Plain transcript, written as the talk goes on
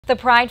The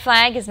pride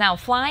flag is now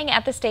flying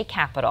at the state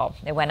capitol.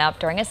 It went up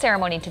during a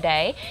ceremony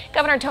today.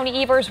 Governor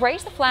Tony Evers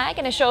raised the flag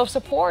in a show of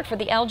support for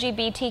the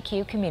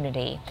LGBTQ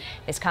community.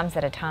 This comes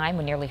at a time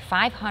when nearly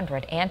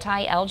 500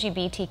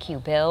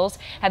 anti-LGBTQ bills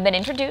have been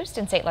introduced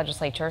in state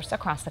legislatures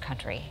across the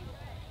country.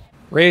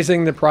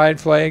 Raising the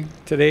pride flag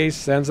today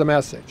sends a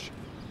message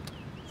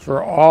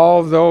for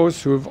all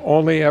those who've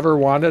only ever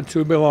wanted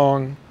to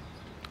belong,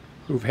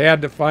 who've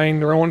had to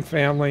find their own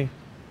family,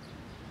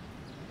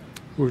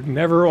 who've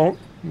never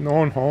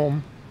known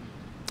home.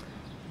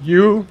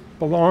 You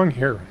belong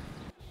here.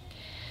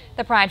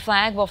 The pride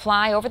flag will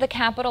fly over the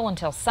Capitol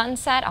until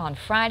sunset on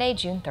Friday,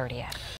 June 30th.